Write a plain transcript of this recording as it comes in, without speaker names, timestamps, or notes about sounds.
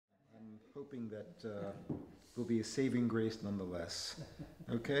hoping that will be a saving grace nonetheless.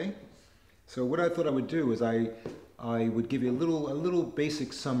 Okay? So what I thought I would do is I would give you a little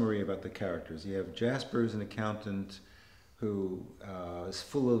basic summary about the characters. You have Jasper as an accountant who is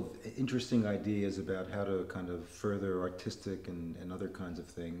full of interesting ideas about how to kind of further artistic and other kinds of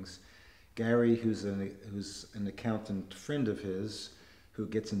things. Gary, who's an accountant friend of his, who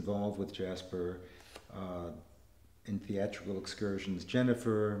gets involved with Jasper in theatrical excursions.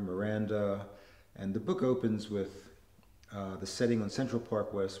 Jennifer, Miranda, and the book opens with the setting on Central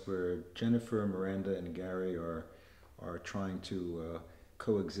Park West, where Jennifer, Miranda, and Gary are trying to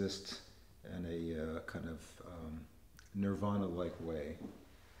coexist in a kind of Nirvana-like way,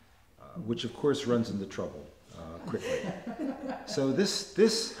 which of course runs into trouble quickly. So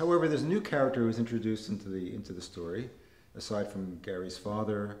this, however, there's a new character who's introduced into the story, aside from Gary's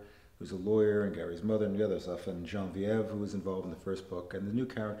father, who's a lawyer, and Gary's mother, and the other stuff, and Genevieve, who was involved in the first book. And the new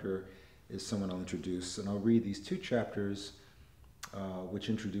character is someone I'll introduce, and I'll read these two chapters, which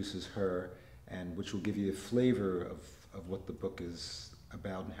introduces her, and which will give you a flavor of what the book is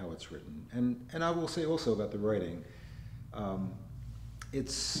about and how it's written. And I will say also about the writing,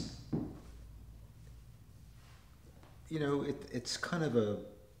 it's, you know, it's kind of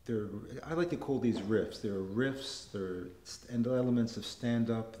I like to call these riffs. There are riffs, there are elements of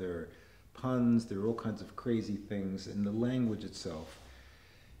stand-up, there are puns, there are all kinds of crazy things, and the language itself.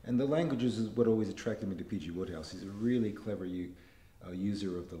 And the language is what always attracted me to P.G. Wodehouse. He's a really clever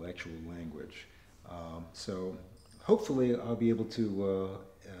user of the actual language. So hopefully I'll be able to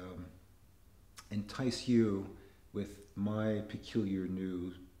entice you with my peculiar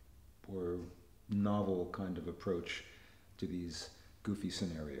new or novel kind of approach to these goofy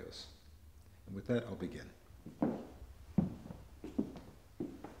scenarios. And with that, I'll begin.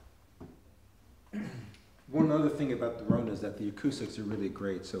 One other thing about the Rona is that the acoustics are really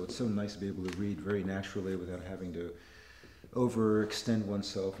great, so it's so nice to be able to read very naturally without having to overextend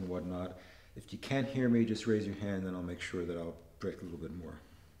oneself and whatnot. If you can't hear me, just raise your hand and I'll make sure that I'll break a little bit more.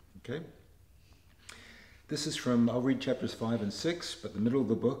 Okay? This is from, I'll read chapters 5 and 6, but the middle of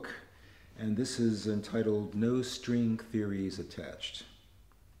the book, and this is entitled No String Theories Attached.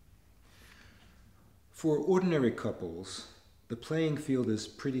 For ordinary couples, the playing field is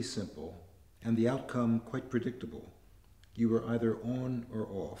pretty simple, and the outcome quite predictable. You are either on or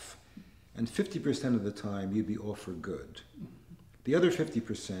off, and 50% of the time you'd be off for good. The other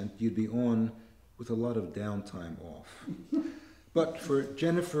 50% you'd be on with a lot of downtime off. But for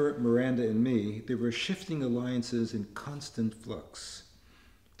Jennifer, Miranda, and me, there were shifting alliances in constant flux.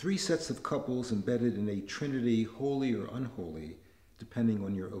 3 sets of couples embedded in a trinity, holy or unholy, depending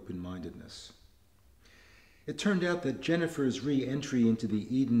on your open-mindedness. It turned out that Jennifer's re-entry into the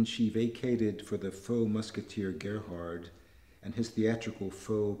Eden she vacated for the faux musketeer Gerhard and his theatrical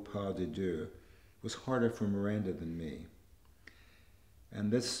faux pas de deux was harder for Miranda than me. And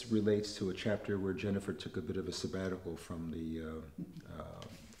this relates to a chapter where Jennifer took a bit of a sabbatical from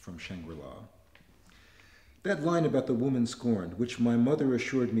Shangri-La. That line about the woman scorned, which my mother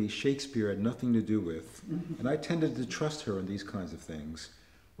assured me Shakespeare had nothing to do with, and I tended to trust her on these kinds of things,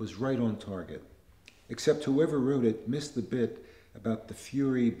 was right on target. Except whoever wrote it missed the bit about the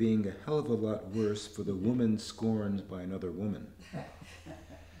fury being a hell of a lot worse for the woman scorned by another woman.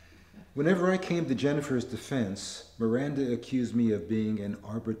 Whenever I came to Jennifer's defense, Miranda accused me of being an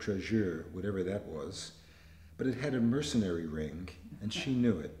arbitrageur, whatever that was, but it had a mercenary ring, and she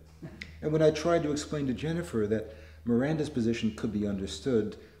knew it. And when I tried to explain to Jennifer that Miranda's position could be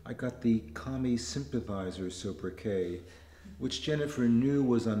understood, I got the commie sympathizer sobriquet, which Jennifer knew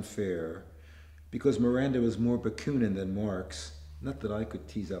was unfair, because Miranda was more Bakunin than Marx, not that I could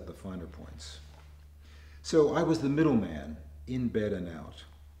tease out the finer points. So I was the middleman, in bed and out.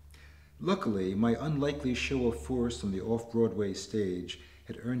 Luckily, my unlikely show of force on the off-Broadway stage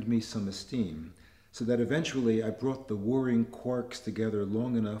had earned me some esteem, so that eventually I brought the warring quarks together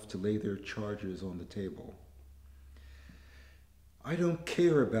long enough to lay their charges on the table. I don't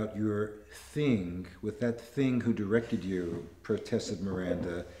care about your thing with that thing who directed you, protested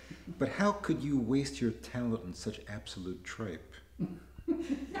Miranda, but how could you waste your talent on such absolute tripe?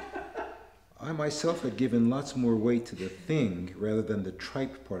 I myself had given lots more weight to the thing rather than the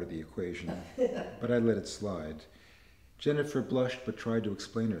tripe part of the equation, but I let it slide. Jennifer blushed but tried to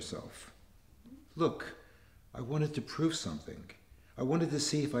explain herself. Look, I wanted to prove something. I wanted to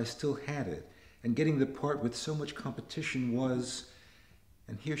see if I still had it, and getting the part with so much competition was...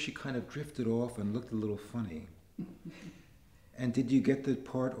 And here she kind of drifted off and looked a little funny. And did you get the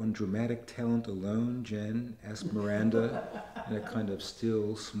part on dramatic talent alone, Jen? Asked Miranda in a kind of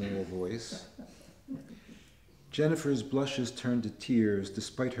still, small voice. Jennifer's blushes turned to tears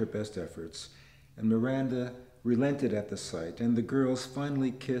despite her best efforts, and Miranda relented at the sight, and the girls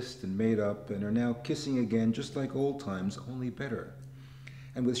finally kissed and made up and are now kissing again just like old times, only better.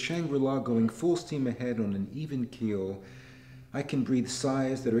 And with Shangri-La going full steam ahead on an even keel, I can breathe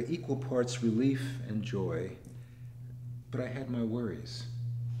sighs that are equal parts relief and joy. But I had my worries,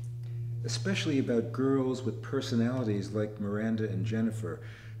 especially about girls with personalities like Miranda and Jennifer,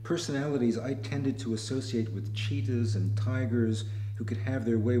 personalities I tended to associate with cheetahs and tigers who could have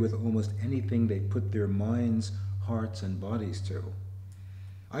their way with almost anything they put their minds, hearts, and bodies to.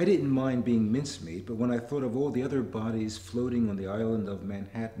 I didn't mind being mincemeat, but when I thought of all the other bodies floating on the island of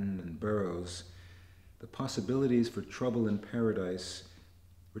Manhattan and Burroughs, the possibilities for trouble in paradise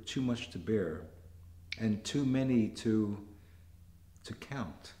were too much to bear, and too many to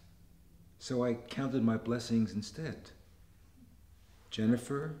count. So I counted my blessings instead.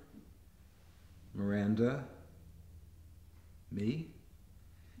 Jennifer, Miranda, me?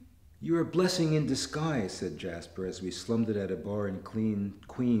 "You're a blessing in disguise," said Jasper as we slummed it at a bar in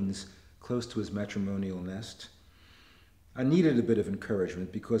Queens, close to his matrimonial nest. I needed a bit of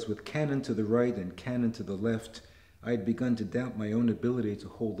encouragement because with Cannon to the right and Cannon to the left, I had begun to doubt my own ability to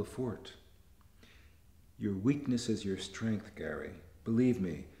hold the fort. "Your weakness is your strength, Gary. Believe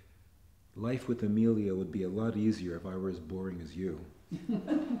me, life with Amelia would be a lot easier if I were as boring as you."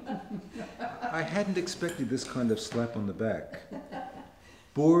 I hadn't expected this kind of slap on the back.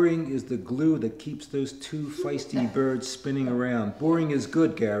 Boring is the glue that keeps those two feisty birds spinning around. Boring is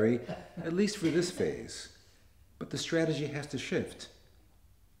good, Gary, at least for this phase. But the strategy has to shift.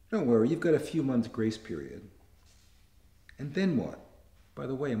 Don't worry, you've got a few months grace period. And then what? By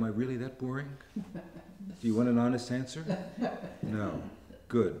the way, am I really that boring? Do you want an honest answer? No.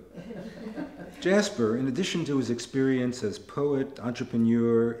 Good. Jasper, in addition to his experience as poet,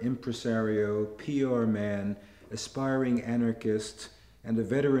 entrepreneur, impresario, PR man, aspiring anarchist, and a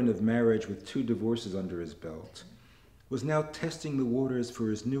veteran of marriage with 2 divorces under his belt, was now testing the waters for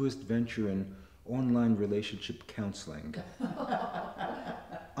his newest venture in online relationship counseling.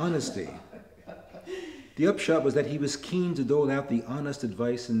 Honesty. The upshot was that he was keen to dole out the honest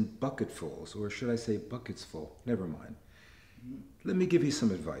advice in bucketfuls, or should I say buckets full? Never mind. Let me give you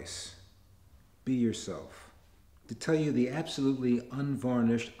some advice. Be yourself. To tell you the absolutely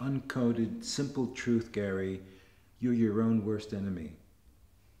unvarnished, uncoded, simple truth, Gary, you're your own worst enemy.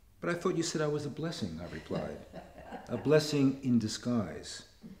 But I thought you said I was a blessing, I replied. A blessing in disguise.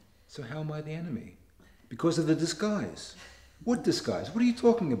 So how am I the enemy? Because of the disguise. What disguise? What are you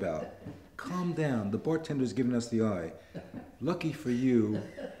talking about? Calm down. The bartender's giving us the eye. Lucky for you,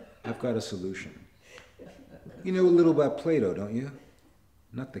 I've got a solution. You know a little about Plato, don't you?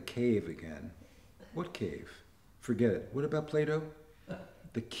 Not the cave again. What cave? Forget it. What about Plato?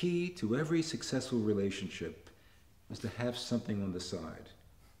 The key to every successful relationship is to have something on the side.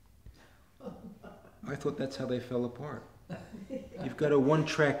 I thought that's how they fell apart. You've got a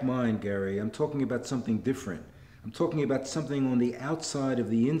one-track mind, Gary. I'm talking about something different. I'm talking about something on the outside of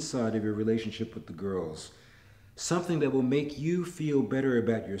the inside of your relationship with the girls. Something that will make you feel better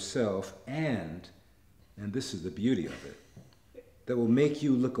about yourself and this is the beauty of it, that will make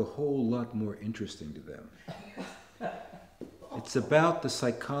you look a whole lot more interesting to them. It's about the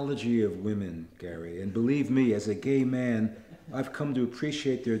psychology of women, Gary, and believe me, as a gay man, I've come to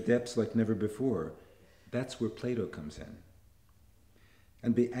appreciate their depths like never before. That's where Plato comes in.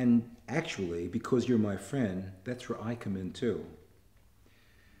 And actually, because you're my friend, that's where I come in too.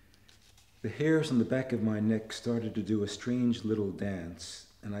 The hairs on the back of my neck started to do a strange little dance,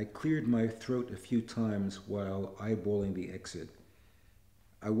 and I cleared my throat a few times while eyeballing the exit.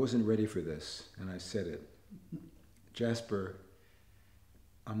 I wasn't ready for this, and I said it. Jasper,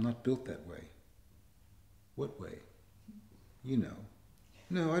 I'm not built that way. What way? You know.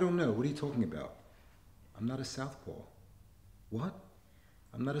 No, I don't know. What are you talking about? I'm not a southpaw. What?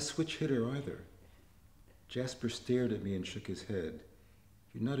 I'm not a switch hitter either. Jasper stared at me and shook his head.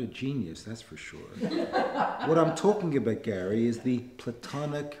 You're not a genius, that's for sure. What I'm talking about, Gary, is the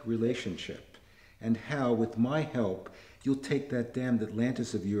platonic relationship and how, with my help, you'll take that damned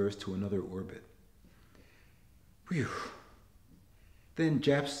Atlantis of yours to another orbit. Whew. Then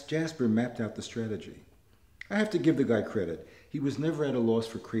Jasper mapped out the strategy. I have to give the guy credit. He was never at a loss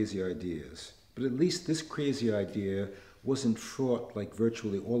for crazy ideas. But at least this crazy idea wasn't fraught like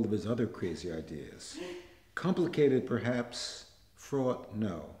virtually all of his other crazy ideas. Complicated, perhaps. Fraught,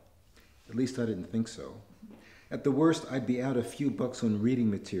 no. At least I didn't think so. At the worst, I'd be out a few bucks on reading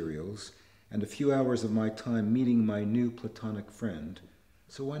materials and a few hours of my time meeting my new platonic friend.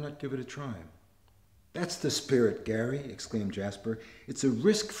 So why not give it a try? That's the spirit, Gary, exclaimed Jasper. It's a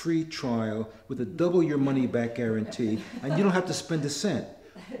risk-free trial with a double your money back guarantee, and you don't have to spend a cent.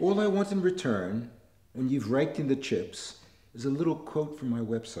 All I want in return, when you've raked in the chips, is a little quote from my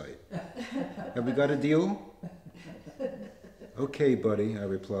website. Have we got a deal? Okay, buddy, I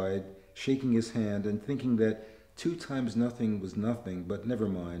replied, shaking his hand and thinking that 2 times nothing was nothing, but never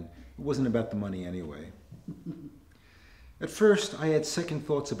mind. It wasn't about the money anyway. At first, I had second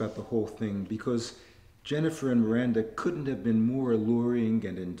thoughts about the whole thing because Jennifer and Miranda couldn't have been more alluring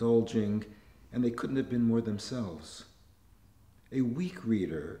and indulging, and they couldn't have been more themselves. A weak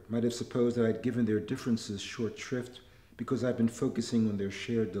reader might have supposed that I'd given their differences short shrift because I'd been focusing on their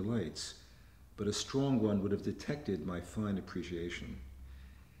shared delights, but a strong one would have detected my fine appreciation.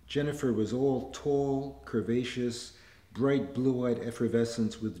 Jennifer was all tall, curvaceous, bright blue-eyed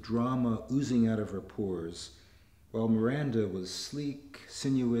effervescence with drama oozing out of her pores, while Miranda was sleek,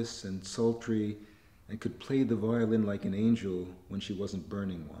 sinuous, and sultry, and could play the violin like an angel when she wasn't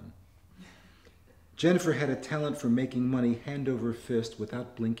burning one. Jennifer had a talent for making money hand over fist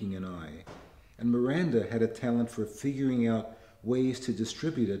without blinking an eye, and Miranda had a talent for figuring out ways to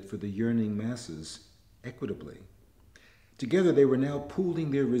distribute it for the yearning masses equitably. Together, they were now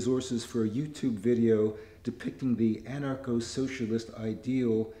pooling their resources for a YouTube video depicting the anarcho-socialist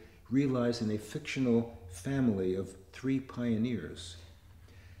ideal realized in a fictional family of 3 pioneers.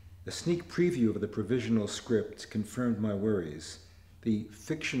 A sneak preview of the provisional script confirmed my worries. The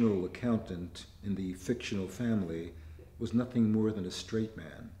fictional accountant in the fictional family was nothing more than a straight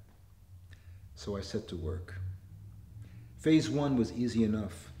man. So I set to work. Phase 1 was easy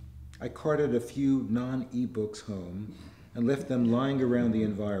enough. I carted a few non-e-books home and left them lying around the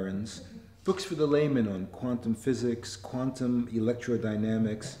environs, books for the layman on quantum physics, quantum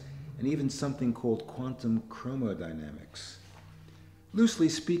electrodynamics, and even something called quantum chromodynamics. Loosely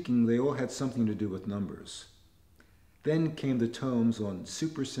speaking, they all had something to do with numbers. Then came the tomes on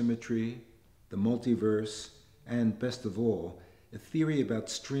supersymmetry, the multiverse, and, best of all, a theory about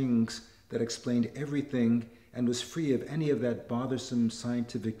strings that explained everything and was free of any of that bothersome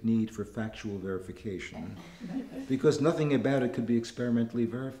scientific need for factual verification, because nothing about it could be experimentally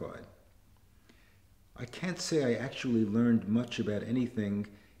verified. I can't say I actually learned much about anything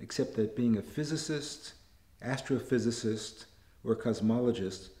except that being a physicist, astrophysicist, or a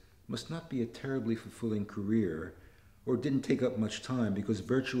cosmologist must not be a terribly fulfilling career, or didn't take up much time because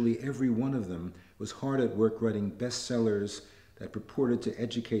virtually every one of them was hard at work writing bestsellers that purported to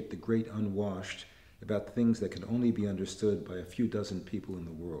educate the great unwashed about things that could only be understood by a few dozen people in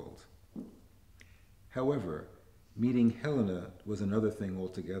the world. However, meeting Helena was another thing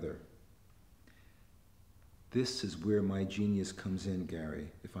altogether. This is where my genius comes in,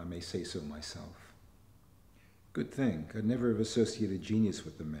 Gary, if I may say so myself. Good thing. I'd never have associated genius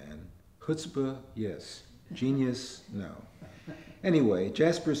with the man. Chutzpah, yes. Genius, no. Anyway,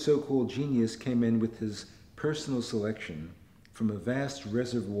 Jasper's so-called genius came in with his personal selection from a vast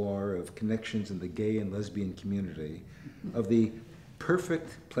reservoir of connections in the gay and lesbian community of the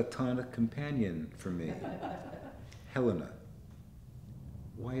perfect platonic companion for me, Helena.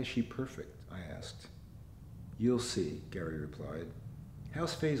 Why is she perfect? I asked. You'll see, Gary replied.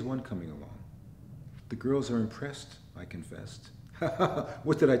 How's phase 1 coming along? The girls are impressed, I confessed.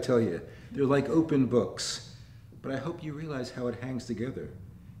 What did I tell you? They're like open books. But I hope you realize how it hangs together.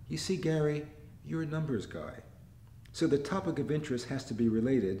 You see, Gary, you're a numbers guy. So the topic of interest has to be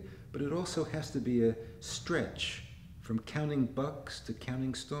related, but it also has to be a stretch from counting bucks to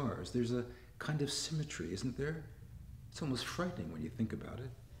counting stars. There's a kind of symmetry, isn't there? It's almost frightening when you think about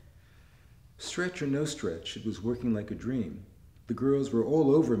it. Stretch or no stretch, it was working like a dream. The girls were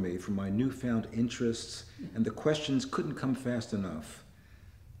all over me for my newfound interests, and the questions couldn't come fast enough.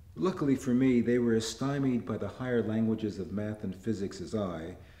 Luckily for me, they were as stymied by the higher languages of math and physics as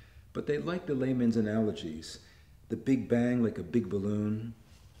I, but they liked the layman's analogies, the Big Bang like a big balloon,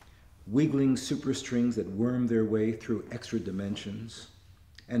 wiggling superstrings that worm their way through extra dimensions,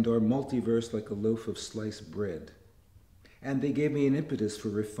 and our multiverse like a loaf of sliced bread. And they gave me an impetus for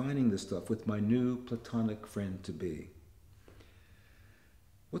refining the stuff with my new platonic friend-to-be.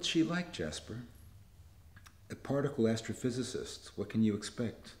 What's she like, Jasper? A particle astrophysicist, what can you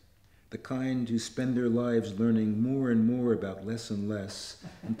expect? The kind who spend their lives learning more and more about less and less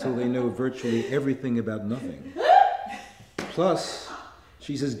until they know virtually everything about nothing. Plus,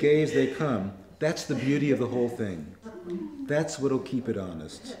 she's as gay as they come. That's the beauty of the whole thing. That's what'll keep it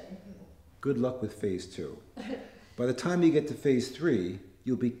honest. Good luck with phase 2. By the time you get to phase 3,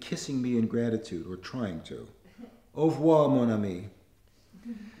 you'll be kissing me in gratitude, or trying to. Au revoir, mon ami.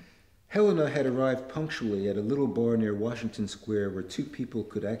 Helena had arrived punctually at a little bar near Washington Square where two people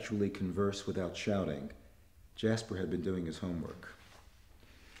could actually converse without shouting. Jasper had been doing his homework.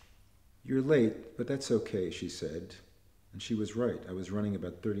 "You're late, but that's okay," she said. And she was right. I was running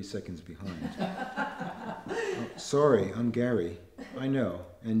about 30 seconds behind. "Oh, sorry, I'm Gary." "I know,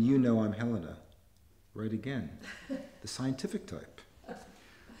 and you know I'm Helena." Right again. The scientific type.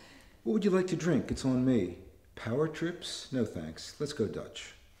 "What would you like to drink? It's on me." "Power trips? No thanks. Let's go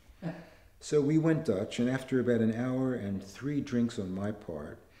Dutch." So we went Dutch, and after about an hour and 3 drinks on my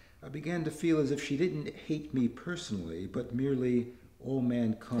part, I began to feel as if she didn't hate me personally, but merely all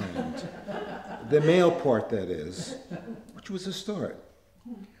mankind. The male part, that is, which was a start.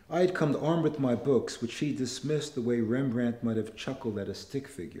 I had come armed with my books, which she dismissed the way Rembrandt might have chuckled at a stick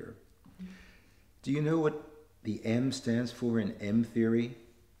figure. Do you know what the M stands for in M theory?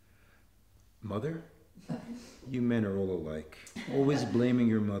 Mother? You men are all alike, always blaming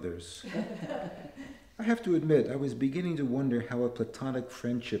your mothers. I have to admit, I was beginning to wonder how a platonic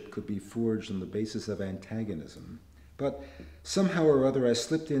friendship could be forged on the basis of antagonism. But somehow or other, I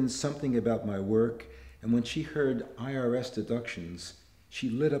slipped in something about my work, and when she heard IRS deductions, she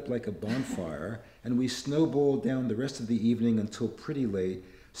lit up like a bonfire, and we snowballed down the rest of the evening until pretty late,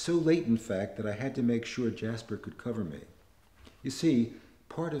 so late, in fact, that I had to make sure Jasper could cover me. You see,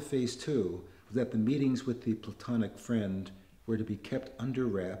 part of phase 2 was that the meetings with the platonic friend were to be kept under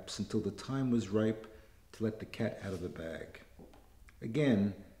wraps until the time was ripe to let the cat out of the bag.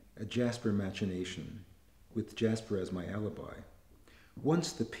 Again, a Jasper machination, with Jasper as my alibi.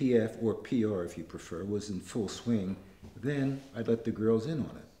 Once the PF, or PR if you prefer, was in full swing, then I'd let the girls in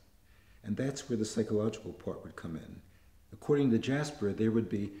on it. And that's where the psychological part would come in. According to Jasper, there would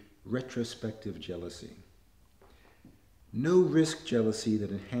be retrospective jealousy. No risk jealousy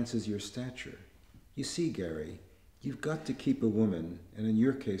that enhances your stature. You see, Gary, you've got to keep a woman, and in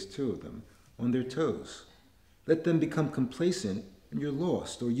your case 2 of them, on their toes. Let them become complacent and you're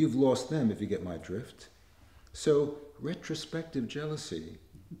lost, or you've lost them if you get my drift. So retrospective jealousy,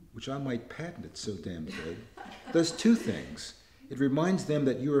 which I might patent it so damn good, does 2 things. It reminds them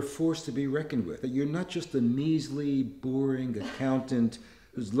that you're a force to be reckoned with, that you're not just a measly, boring accountant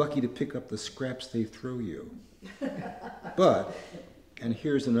who's lucky to pick up the scraps they throw you. But, and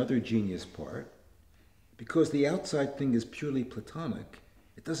here's another genius part, because the outside thing is purely platonic,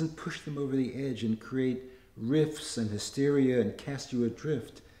 it doesn't push them over the edge and create rifts and hysteria and cast you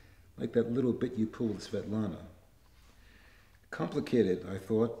adrift, like that little bit you pulled with Svetlana. Complicated, I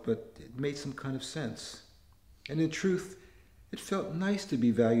thought, but it made some kind of sense. And in truth, it felt nice to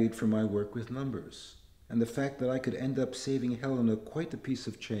be valued for my work with numbers, and the fact that I could end up saving Helena quite a piece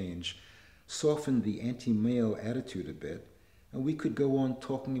of change softened the anti-male attitude a bit, and we could go on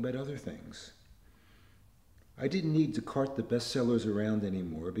talking about other things. I didn't need to cart the bestsellers around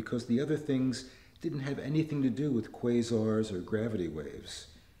anymore because the other things didn't have anything to do with quasars or gravity waves.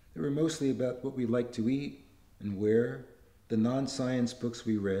 They were mostly about what we liked to eat and wear, the non-science books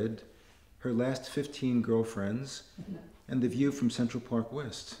we read, her last 15 girlfriends, and the view from Central Park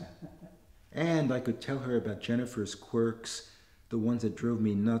West. And I could tell her about Jennifer's quirks, the ones that drove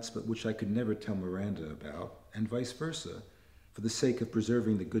me nuts but which I could never tell Miranda about, and vice versa, for the sake of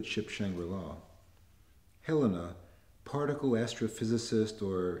preserving the good ship Shangri-La. Helena, particle astrophysicist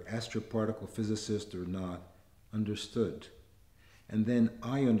or astroparticle physicist or not, understood. And then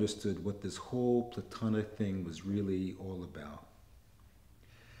I understood what this whole platonic thing was really all about.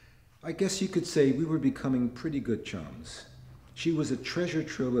 I guess you could say we were becoming pretty good chums. She was a treasure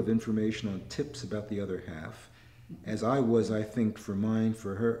trove of information on tips about the other half, as I was, I think, for mine,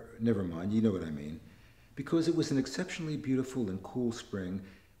 for her, never mind, you know what I mean. Because it was an exceptionally beautiful and cool spring,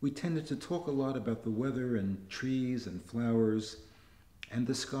 we tended to talk a lot about the weather and trees and flowers, and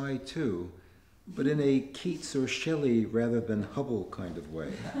the sky too, but in a Keats or Shelley rather than Hubble kind of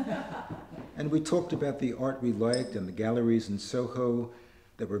way. And we talked about the art we liked and the galleries in Soho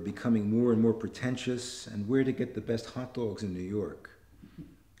that were becoming more and more pretentious, and where to get the best hot dogs in New York.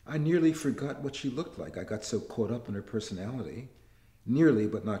 I nearly forgot what she looked like. I got so caught up in her personality. Nearly,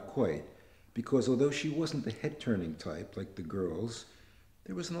 but not quite, because although she wasn't the head-turning type like the girls,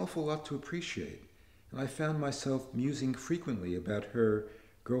 there was an awful lot to appreciate, and I found myself musing frequently about her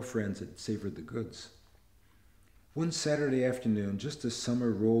girlfriends that savored the goods. One Saturday afternoon, just as summer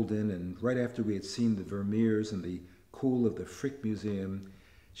rolled in and right after we had seen the Vermeers and the cool of the Frick Museum,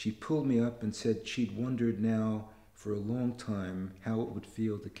 she pulled me up and said she'd wondered now for a long time how it would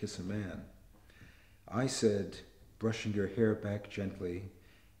feel to kiss a man. I said, brushing her hair back gently,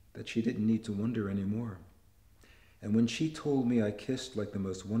 that she didn't need to wonder anymore. And when she told me I kissed like the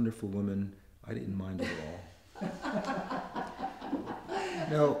most wonderful woman, I didn't mind at all.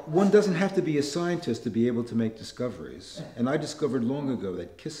 Now, one doesn't have to be a scientist to be able to make discoveries. And I discovered long ago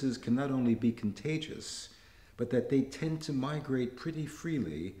that kisses can not only be contagious, but that they tend to migrate pretty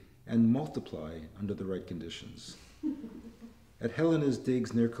freely and multiply under the right conditions. At Helena's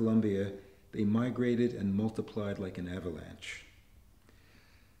digs near Columbia, they migrated and multiplied like an avalanche.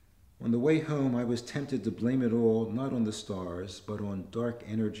 On the way home, I was tempted to blame it all not on the stars, but on dark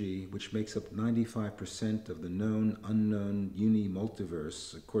energy, which makes up 95% of the known, unknown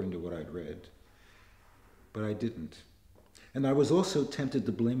uni-multiverse, according to what I'd read. But I didn't. And I was also tempted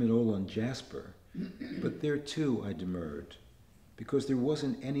to blame it all on Jasper. But there too I demurred, because there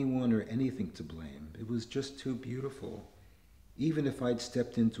wasn't anyone or anything to blame. It was just too beautiful, even if I'd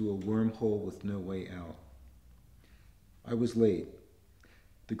stepped into a wormhole with no way out. I was late.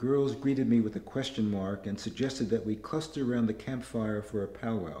 The girls greeted me with a question mark and suggested that we cluster around the campfire for a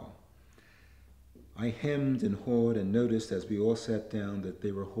powwow. I hemmed and hawed and noticed as we all sat down that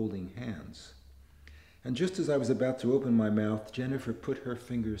they were holding hands. And just as I was about to open my mouth, Jennifer put her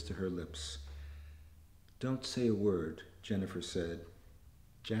fingers to her lips. "Don't say a word," Jennifer said.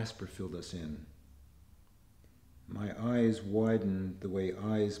 Jasper filled us in. My eyes widened the way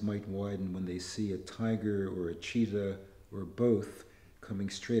eyes might widen when they see a tiger or a cheetah or both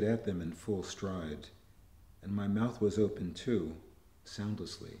coming straight at them in full stride. And my mouth was open too,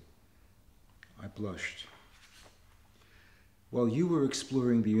 soundlessly. I blushed. "While you were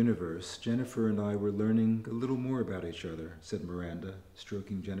exploring the universe, Jennifer and I were learning a little more about each other," said Miranda,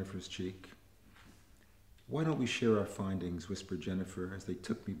 stroking Jennifer's cheek. "Why don't we share our findings," whispered Jennifer as they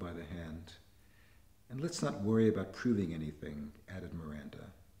took me by the hand. "And let's not worry about proving anything," added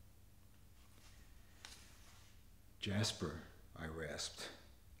Miranda. "Jasper," I rasped.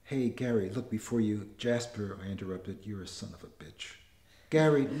 "Hey, Gary, look, before you—" "Jasper," I interrupted, "you're a son of a bitch."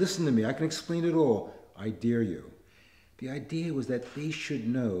 "Gary, listen to me. I can explain it all." "I dare you." The idea was that they should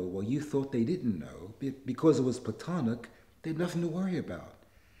know, while you thought they didn't know, because it was platonic, they had nothing to worry about.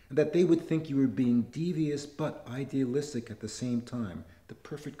 And that they would think you were being devious but idealistic at the same time. The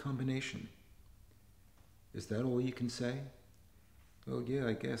perfect combination. "Is that all you can say?" "Well, yeah,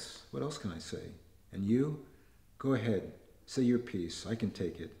 I guess. What else can I say? And you? Go ahead. Say your piece. I can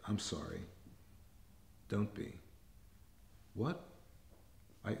take it. I'm sorry." "Don't be." "What?"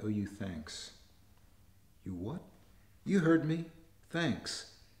 "I owe you thanks." "You what?" "You heard me.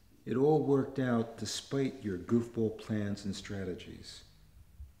 Thanks. It all worked out despite your goofball plans and strategies."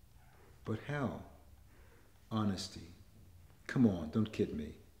 "But how?" "Honesty. Come on, don't kid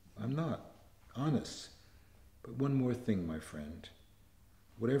me." "I'm not. Honest. But one more thing, my friend.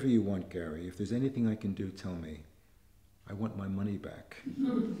 Whatever you want, Gary, if there's anything I can do, tell me. I want my money back."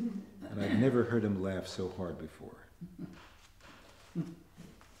 And I'd never heard him laugh so hard before.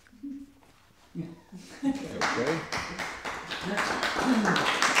 Okay?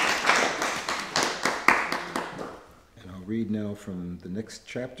 And I'll read now from the next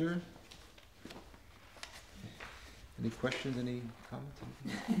chapter. Any questions, any comments,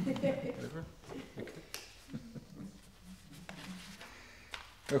 anything? Whatever? Okay.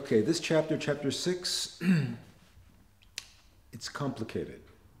 Okay, this chapter, chapter 6, it's complicated.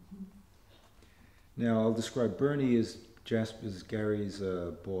 Now, I'll describe Bernie as Gary's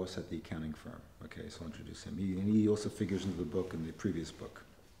boss at the accounting firm. Okay, so I'll introduce him. He also figures into the book in the previous book.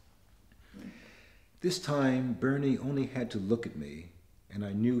 This time, Bernie only had to look at me, and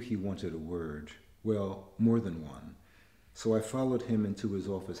I knew he wanted a word. Well, more than one. So I followed him into his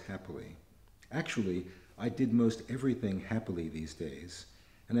office happily. Actually, I did most everything happily these days.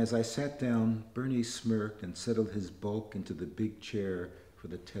 And as I sat down, Bernie smirked and settled his bulk into the big chair for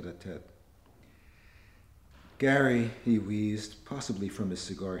the tete-a-tete. "Gary," he wheezed, possibly from his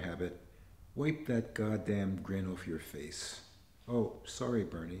cigar habit, "wipe that goddamn grin off your face." "Oh, sorry,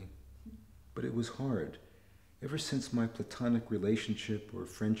 Bernie. But it was hard. Ever since my platonic relationship or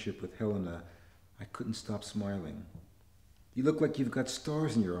friendship with Helena, I couldn't stop smiling." "You look like you've got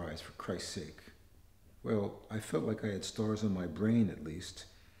stars in your eyes, for Christ's sake." Well, I felt like I had stars on my brain, at least.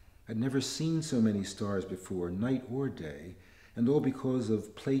 I'd never seen so many stars before, night or day, and all because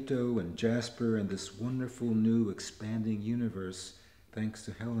of Plato and Jasper and this wonderful new expanding universe, thanks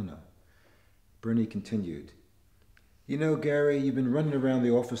to Helena. Bernie continued, "You know, Gary, you've been running around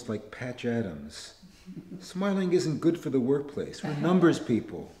the office like Patch Adams. Smiling isn't good for the workplace. We're numbers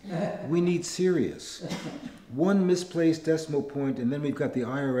people. We need serious. One misplaced decimal point, and then we've got the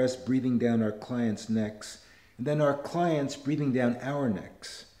IRS breathing down our clients' necks, and then our clients breathing down our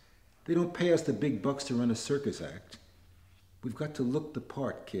necks. They don't pay us the big bucks to run a circus act. We've got to look the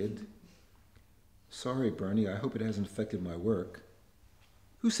part, kid." "Sorry, Bernie, I hope it hasn't affected my work."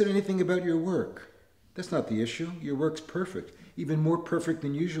 "Who said anything about your work? That's not the issue. Your work's perfect. even more perfect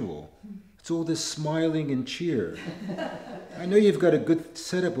than usual. It's all this smiling and cheer. I know you've got a good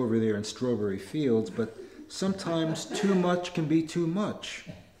setup over there in Strawberry Fields, but sometimes too much can be too much.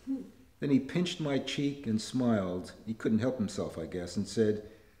 Then he pinched my cheek and smiled. He couldn't help himself, I guess, and said,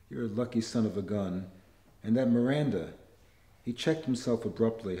 "You're a lucky son of a gun. And that Miranda." He checked himself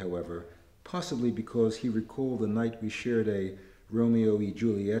abruptly, however, possibly because he recalled the night we shared a Romeo y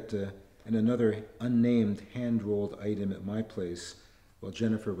Julieta and another unnamed hand-rolled item at my place while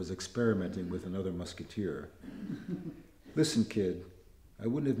Jennifer was experimenting with another musketeer. "Listen, kid, I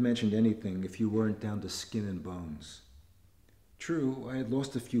wouldn't have mentioned anything if you weren't down to skin and bones." True, I had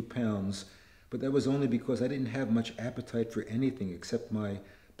lost a few pounds, but that was only because I didn't have much appetite for anything except my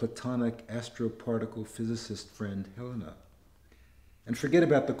platonic astroparticle physicist friend Helena. And forget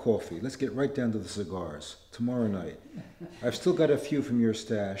about the coffee. Let's get right down to the cigars. Tomorrow night. I've still got a few from your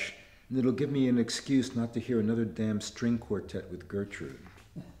stash, and it'll give me an excuse not to hear another damn string quartet with Gertrude.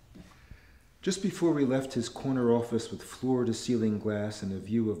 Just before we left his corner office with floor-to-ceiling glass and a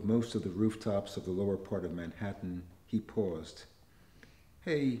view of most of the rooftops of the lower part of Manhattan, he paused.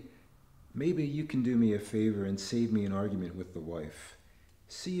 "Hey, maybe you can do me a favor and save me an argument with the wife.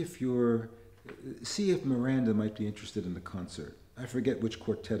 See if Miranda might be interested in the concert. I forget which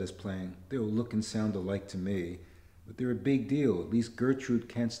quartet is playing. They all look and sound alike to me, but they're a big deal. At least Gertrude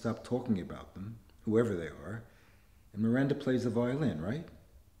can't stop talking about them, whoever they are. And Miranda plays the violin, right?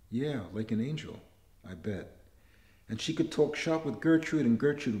 Yeah, like an angel, I bet. And she could talk shop with Gertrude, and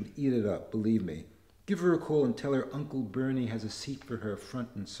Gertrude would eat it up, believe me. Give her a call and tell her Uncle Bernie has a seat for her front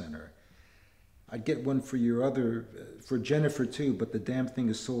and center. I'd get one for Jennifer too, but the damn thing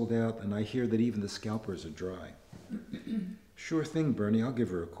is sold out, and I hear that even the scalpers are dry." "Sure thing, Bernie, I'll give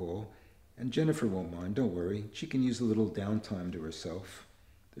her a call. And Jennifer won't mind, don't worry. She can use a little downtime to herself.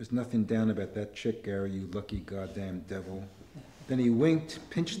 There's nothing down about that chick, Gary, you lucky goddamn devil." Then he winked,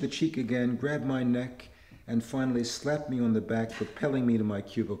 pinched the cheek again, grabbed my neck, and finally slapped me on the back, propelling me to my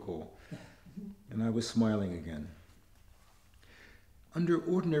cubicle. And I was smiling again. Under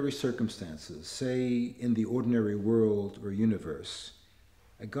ordinary circumstances, say in the ordinary world or universe,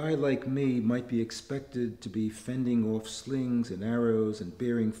 a guy like me might be expected to be fending off slings and arrows and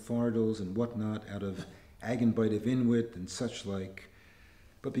bearing fardels and whatnot out of Agenbite of Inwit and such like.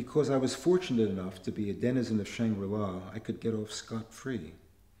 But because I was fortunate enough to be a denizen of Shangri-La, I could get off scot-free.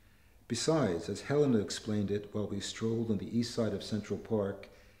 Besides, as Helena explained it while we strolled on the east side of Central Park,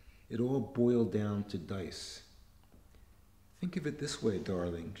 it all boiled down to dice. "Think of it this way,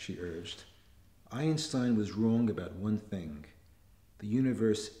 darling," she urged. "Einstein was wrong about one thing. The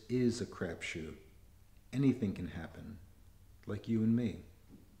universe is a crapshoot. Anything can happen, like you and me."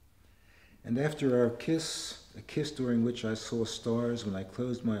 And after our kiss, a kiss during which I saw stars when I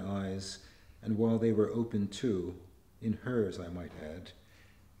closed my eyes, and while they were open too, in hers I might add,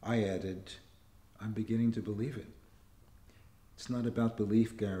 I added, "I'm beginning to believe it." It's not about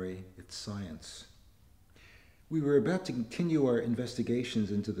belief, Gary, it's science. We were about to continue our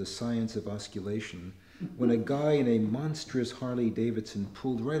investigations into the science of osculation when a guy in a monstrous Harley-Davidson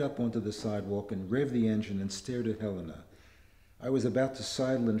pulled right up onto the sidewalk and revved the engine and stared at Helena. I was about to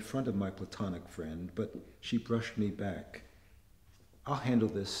sidle in front of my platonic friend, but she brushed me back. "I'll handle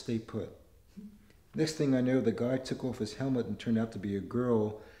this, stay put." Next thing I know, the guy took off his helmet and turned out to be a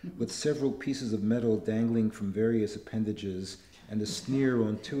girl with several pieces of metal dangling from various appendages and a sneer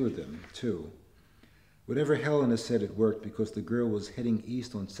on two of them, too. Whatever Helena said, it worked because the girl was heading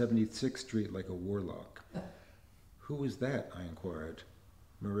east on 76th Street like a warlock. "Who was that?" I inquired.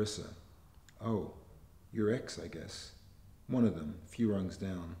 "Marissa." "Oh, your ex, I guess." "One of them, a few rungs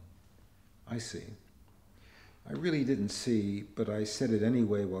down." "I see." I really didn't see, but I said it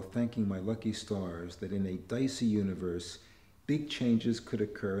anyway while thanking my lucky stars that in a dicey universe, big changes could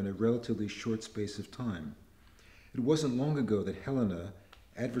occur in a relatively short space of time. It wasn't long ago that Helena,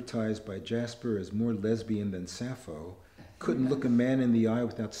 advertised by Jasper as more lesbian than Sappho, couldn't look a man in the eye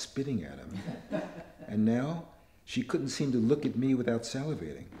without spitting at him. And now, she couldn't seem to look at me without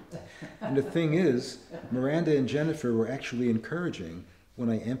salivating. And the thing is, Miranda and Jennifer were actually encouraging when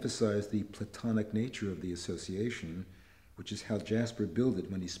I emphasized the platonic nature of the association, which is how Jasper billed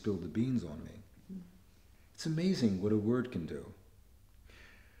it when he spilled the beans on me. It's amazing what a word can do.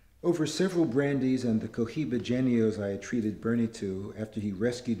 Over several brandies and the Cohiba Genios I had treated Bernie to after he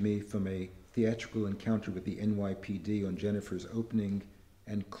rescued me from a theatrical encounter with the NYPD on Jennifer's opening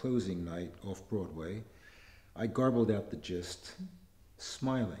and closing night off Broadway, I garbled out the gist,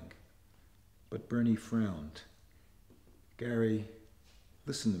 smiling. But Bernie frowned. "Gary,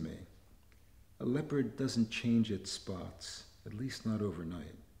 listen to me. A leopard doesn't change its spots, at least not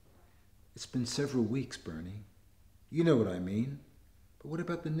overnight. It's been several weeks, Bernie. You know what I mean. But what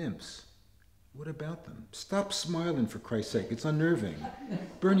about the nymphs? What about them? Stop smiling, for Christ's sake. It's unnerving.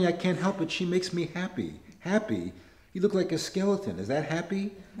 Bernie, I can't help it. She makes me happy. Happy? You look like a skeleton. Is that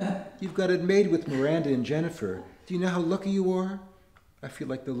happy? You've got it made with Miranda and Jennifer. Do you know how lucky you are? I feel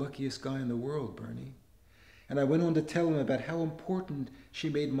like the luckiest guy in the world, Bernie. And I went on to tell him about how important she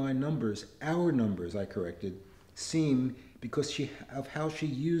made my numbers, our numbers, I corrected, seem because of how she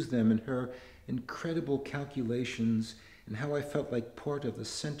used them in her incredible calculations, and how I felt like part of the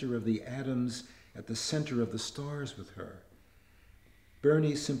center of the atoms at the center of the stars with her.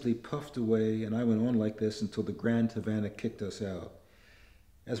 Bernie simply puffed away, and I went on like this until the Grand Havana kicked us out.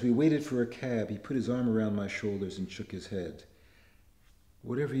 As we waited for a cab, he put his arm around my shoulders and shook his head.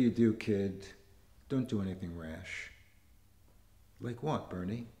 Whatever you do, kid, don't do anything rash. Like what,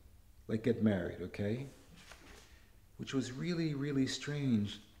 Bernie? Like get married, okay? Which was really, really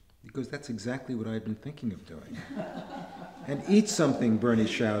strange, because that's exactly what I had been thinking of doing. And eat something, Bernie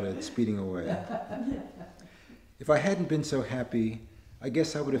shouted, speeding away. If I hadn't been so happy, I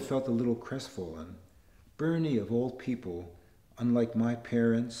guess I would have felt a little crestfallen. Bernie, of all people, unlike my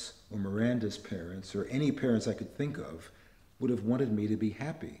parents or Miranda's parents or any parents I could think of, would have wanted me to be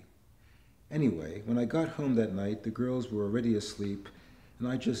happy. Anyway, when I got home that night, the girls were already asleep, and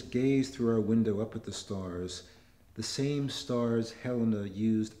I just gazed through our window up at the stars, the same stars Helena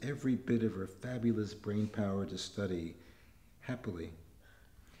used every bit of her fabulous brain power to study, happily.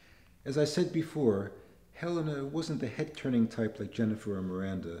 As I said before, Helena wasn't the head-turning type like Jennifer or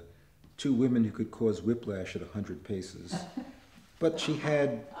Miranda, two women who could cause whiplash at 100 paces. But she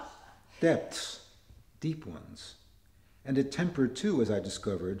had depths, deep ones. And a temper, too, as I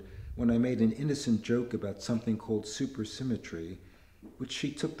discovered, when I made an innocent joke about something called supersymmetry, which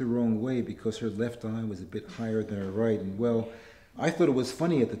she took the wrong way because her left eye was a bit higher than her right. And, well, I thought it was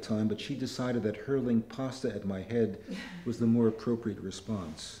funny at the time, but she decided that hurling pasta at my head was the more appropriate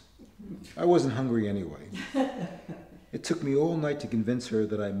response. I wasn't hungry anyway. It took me all night to convince her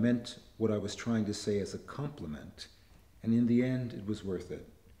that I meant what I was trying to say as a compliment, and in the end, it was worth it.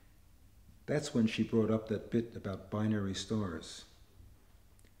 That's when she brought up that bit about binary stars.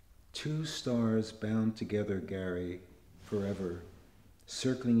 Two stars bound together, Gary, forever,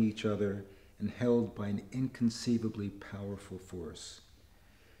 circling each other and held by an inconceivably powerful force.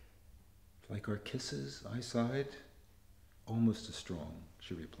 Like our kisses, I sighed. Almost as strong,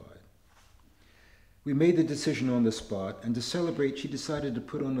 she replied. We made the decision on the spot, and to celebrate, she decided to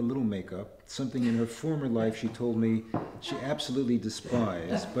put on a little makeup, something in her former life she told me she absolutely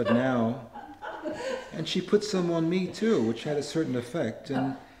despised, but now... And she put some on me, too, which had a certain effect,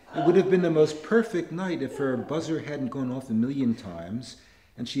 and it would have been the most perfect night if her buzzer hadn't gone off 1,000,000 times,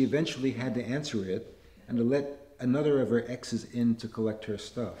 and she eventually had to answer it and to let another of her exes in to collect her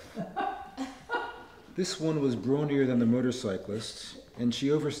stuff. This one was brawnier than the motorcyclist, and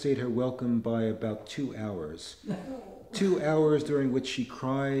she overstayed her welcome by about 2 hours. 2 hours during which she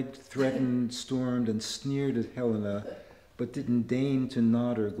cried, threatened, stormed, and sneered at Helena, but didn't deign to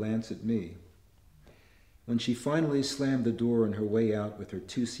nod or glance at me. When she finally slammed the door on her way out with her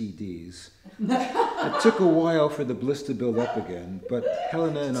 2 CDs, it took a while for the bliss to build up again, but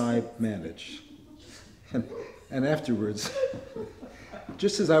Helena and I managed. And afterwards,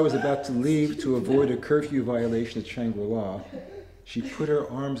 just as I was about to leave to avoid a curfew violation at Shangri-La, she put her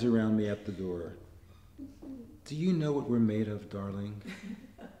arms around me at the door. Do you know what we're made of, darling?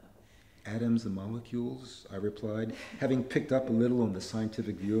 Atoms and molecules, I replied, having picked up a little on the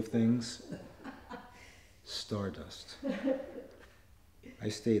scientific view of things. Stardust. I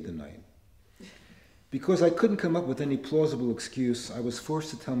stayed the night. Because I couldn't come up with any plausible excuse, I was forced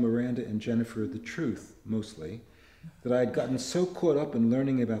to tell Miranda and Jennifer the truth, mostly, that I had gotten so caught up in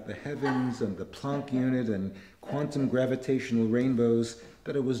learning about the heavens and the Planck unit and quantum gravitational rainbows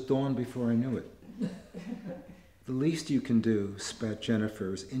that it was dawn before I knew it. The least you can do, spat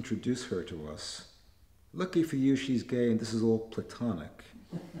Jennifer, is introduce her to us. Lucky for you she's gay and this is all platonic,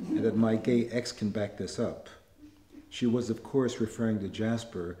 and that my gay ex can back this up. She was, of course, referring to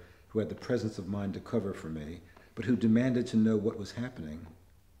Jasper, who had the presence of mind to cover for me, but who demanded to know what was happening.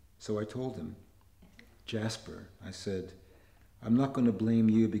 So I told him. Jasper, I said, I'm not going to blame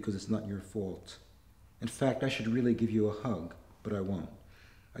you because it's not your fault. In fact, I should really give you a hug, but I won't.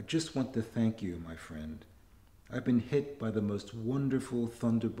 I just want to thank you, my friend. I've been hit by the most wonderful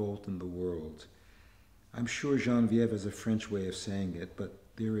thunderbolt in the world. I'm sure Geneviève has a French way of saying it, but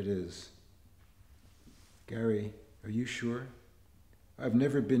there it is. Gary, are you sure? I've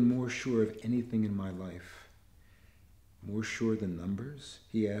never been more sure of anything in my life. More sure than numbers?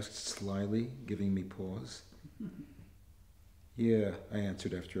 He asked slyly, giving me pause. Yeah, I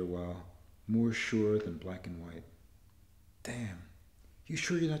answered after a while. More sure than black and white. Damn. You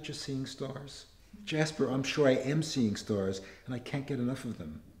sure you're not just seeing stars? Jasper, I'm sure I am seeing stars, and I can't get enough of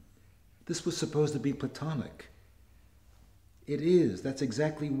them. This was supposed to be platonic. It is. That's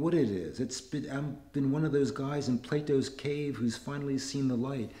exactly what it is. I've been one of those guys in Plato's cave who's finally seen the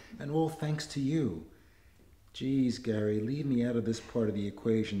light, and all thanks to you. Geez, Gary, leave me out of this part of the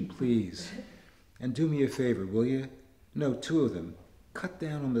equation, please. And do me a favor, will you? No, two of them. Cut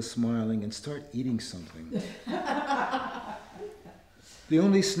down on the smiling and start eating something. The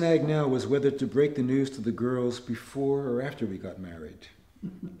only snag now was whether to break the news to the girls before or after we got married.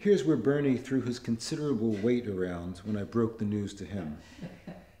 Here's where Bernie threw his considerable weight around when I broke the news to him.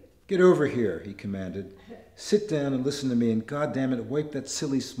 Get over here, he commanded. Sit down and listen to me, and goddammit, wipe that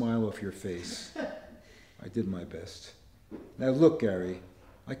silly smile off your face. I did my best. Now look, Gary,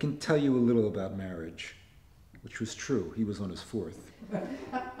 I can tell you a little about marriage. Which was true. He was on his fourth.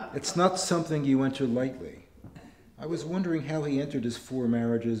 It's not something you enter lightly. I was wondering how he entered his 4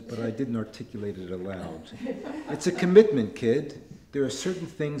 marriages, but I didn't articulate it aloud. It's a commitment, kid. There are certain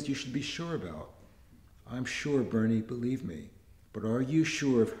things you should be sure about. I'm sure, Bernie, believe me. But are you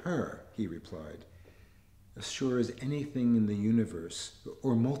sure of her? He replied. As sure as anything in the universe,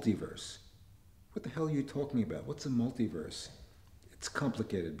 or multiverse. What the hell are you talking about? What's a multiverse? It's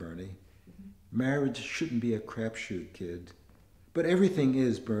complicated, Bernie. Marriage shouldn't be a crapshoot, kid. But everything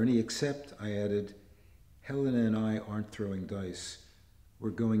is, Bernie, except, I added, Helena and I aren't throwing dice.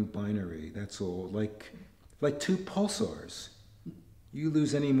 We're going binary, that's all. Like 2 pulsars. You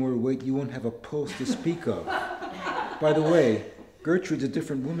lose any more weight, you won't have a pulse to speak of. By the way, Gertrude's a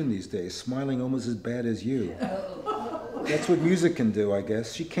different woman these days, smiling almost as bad as you. That's what music can do, I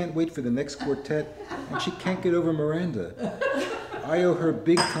guess. She can't wait for the next quartet, and she can't get over Miranda. I owe her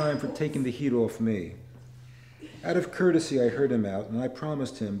big time for taking the heat off me. Out of courtesy, I heard him out, and I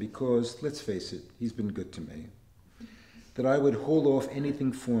promised him, because, let's face it, he's been good to me, that I would hold off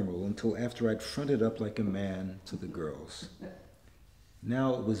anything formal until after I'd fronted up like a man to the girls.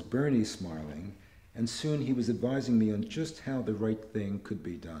 Now it was Bernie smiling, and soon he was advising me on just how the right thing could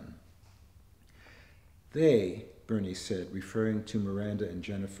be done. They, Bernie said, referring to Miranda and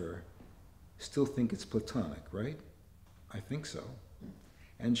Jennifer, still think it's platonic, right? I think so.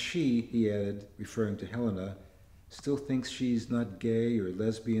 And she, he added, referring to Helena, still thinks she's not gay or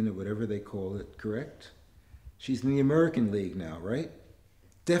lesbian or whatever they call it, correct? She's in the American League now, right?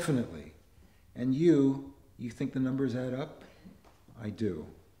 Definitely. And you think the numbers add up? I do.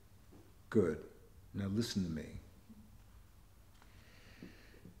 Good. Now listen to me.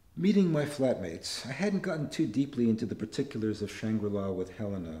 Meeting my flatmates, I hadn't gotten too deeply into the particulars of Shangri-La with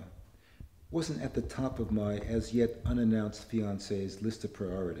Helena. Wasn't at the top of my as yet unannounced fiancé's list of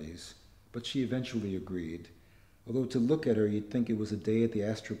priorities, but she eventually agreed. Although to look at her, you'd think it was a day at the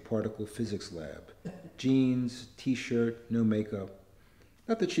astroparticle physics lab. Jeans, t-shirt, no makeup.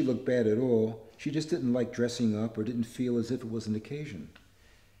 Not that she looked bad at all, she just didn't like dressing up or didn't feel as if it was an occasion.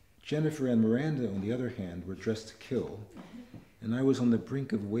 Jennifer and Miranda, on the other hand, were dressed to kill, and I was on the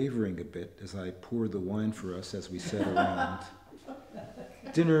brink of wavering a bit as I poured the wine for us as we sat around.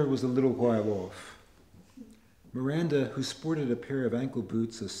 Dinner was a little while off. Miranda, who sported a pair of ankle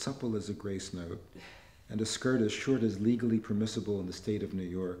boots as supple as a grace note, and a skirt as short as legally permissible in the state of New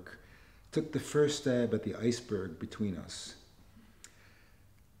York, took the first stab at the iceberg between us.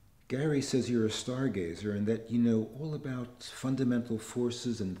 Gary says you're a stargazer and that you know all about fundamental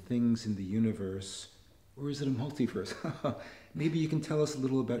forces and things in the universe. Or is it a multiverse? Maybe you can tell us a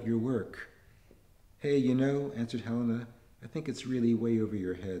little about your work. Hey, you know, answered Helena, I think it's really way over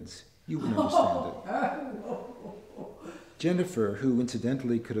your heads. You wouldn't understand it. Jennifer, who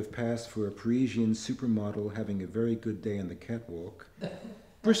incidentally could have passed for a Parisian supermodel having a very good day on the catwalk,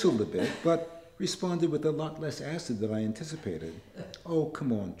 bristled a bit, but responded with a lot less acid than I anticipated. Oh,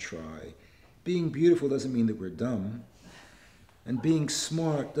 come on, try. Being beautiful doesn't mean that we're dumb. And being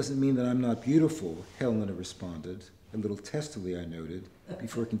smart doesn't mean that I'm not beautiful, Helena responded, a little testily, I noted,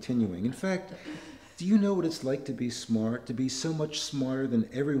 before continuing. In fact, do you know what it's like to be smart, to be so much smarter than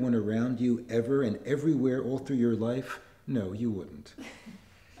everyone around you ever and everywhere all through your life? No, you wouldn't.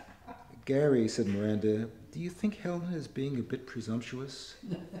 Gary, said Miranda, do you think Helena is being a bit presumptuous?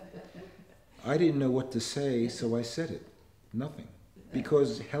 I didn't know what to say, so I said it. Nothing.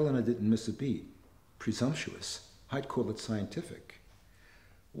 Because Helena didn't miss a beat. Presumptuous. I'd call it scientific.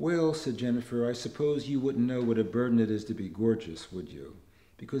 Well, said Jennifer, I suppose you wouldn't know what a burden it is to be gorgeous, would you?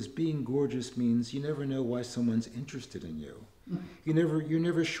 Because being gorgeous means you never know why someone's interested in you. You're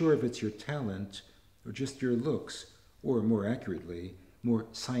never sure if it's your talent or just your looks, or more accurately, more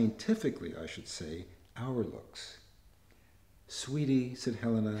scientifically, I should say, our looks. Sweetie, said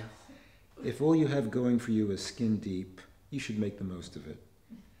Helena, if all you have going for you is skin deep, You should make the most of it.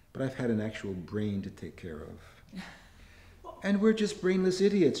 But I've had an actual brain to take care of. And we're just brainless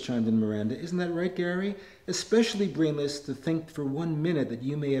idiots, chimed in Miranda. Isn't that right, Gary? Especially brainless to think for 1 minute that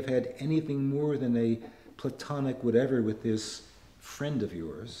you may have had anything more than a platonic whatever with this friend of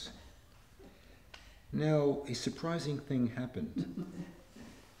yours. Now, a surprising thing happened.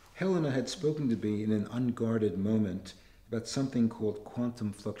 Helena had spoken to me in an unguarded moment about something called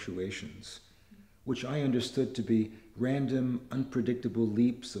quantum fluctuations, which I understood to be random, unpredictable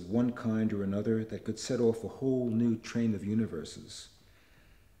leaps of one kind or another that could set off a whole new train of universes.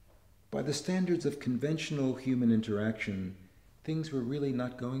 By the standards of conventional human interaction, things were really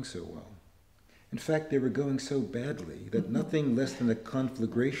not going so well. In fact, they were going so badly that nothing less than a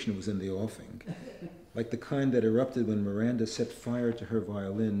conflagration was in the offing, like the kind that erupted when Miranda set fire to her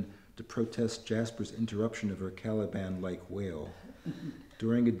violin to protest Jasper's interruption of her Caliban-like wail,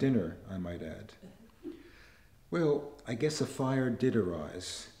 during a dinner, I might add. Well, I guess a fire did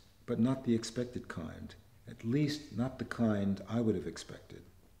arise, but not the expected kind, at least not the kind I would have expected.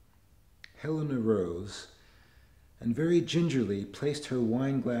 Helena rose and very gingerly placed her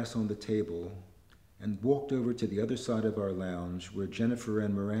wine glass on the table and walked over to the other side of our lounge where Jennifer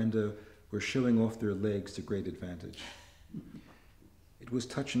and Miranda were showing off their legs to great advantage. It was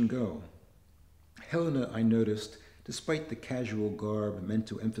touch and go. Helena, I noticed, despite the casual garb meant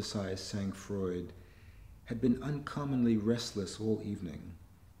to emphasize sang-froid, had been uncommonly restless all evening.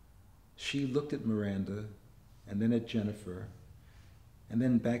 She looked at Miranda, and then at Jennifer, and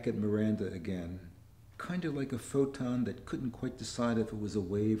then back at Miranda again, kind of like a photon that couldn't quite decide if it was a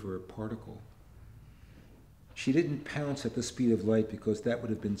wave or a particle. She didn't pounce at the speed of light because that would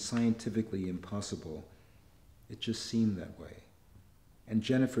have been scientifically impossible. It just seemed that way. And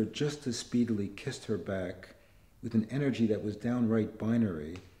Jennifer just as speedily kissed her back with an energy that was downright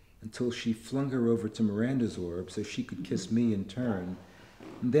binary until she flung her over to Miranda's orb so she could kiss me in turn.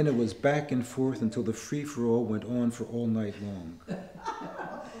 And then it was back and forth until the free-for-all went on for all night long.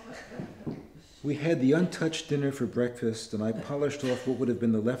 We had the untouched dinner for breakfast, and I polished off what would have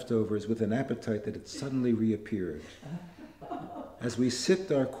been the leftovers with an appetite that had suddenly reappeared. As we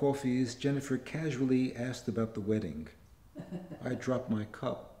sipped our coffees, Jennifer casually asked about the wedding. I dropped my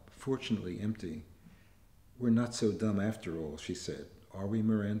cup, fortunately empty. We're not so dumb after all, she said. Are we,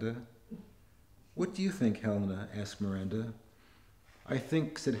 Miranda? What do you think, Helena? Asked Miranda. I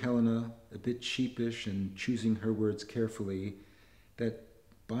think, said Helena, a bit sheepish and choosing her words carefully, that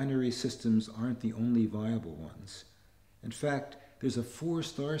binary systems aren't the only viable ones. In fact, there's a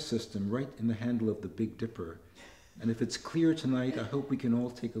 4-star system right in the handle of the Big Dipper, and if it's clear tonight, I hope we can all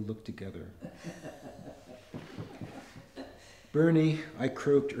take a look together. Bernie, I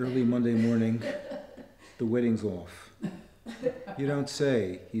croaked early Monday morning, the wedding's off. You don't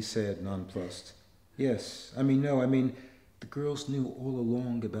say, he said, nonplussed. Yes, I mean, the girls knew all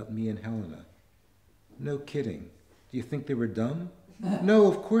along about me and Helena. No kidding. Do you think they were dumb? No,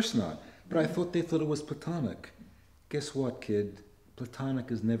 of course not. But I thought they thought it was platonic. Guess what, kid?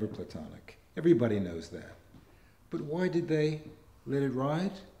 Platonic is never platonic. Everybody knows that. But why did they let it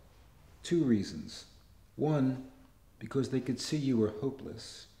ride? 2 reasons. 1, because they could see you were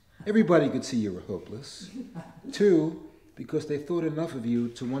hopeless. Everybody could see you were hopeless. 2, because they thought enough of you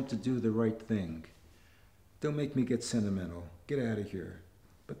to want to do the right thing. Don't make me get sentimental. Get out of here.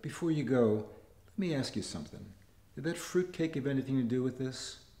 But before you go, let me ask you something. Did that fruitcake have anything to do with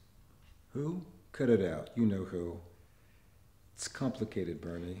this? Who? Cut it out. You know who. It's complicated,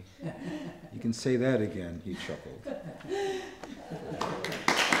 Bernie. You can say that again, he chuckled.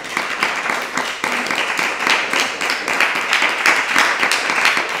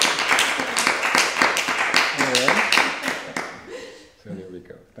 All right. So there we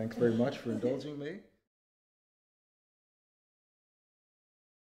go. Thanks very much for indulging me.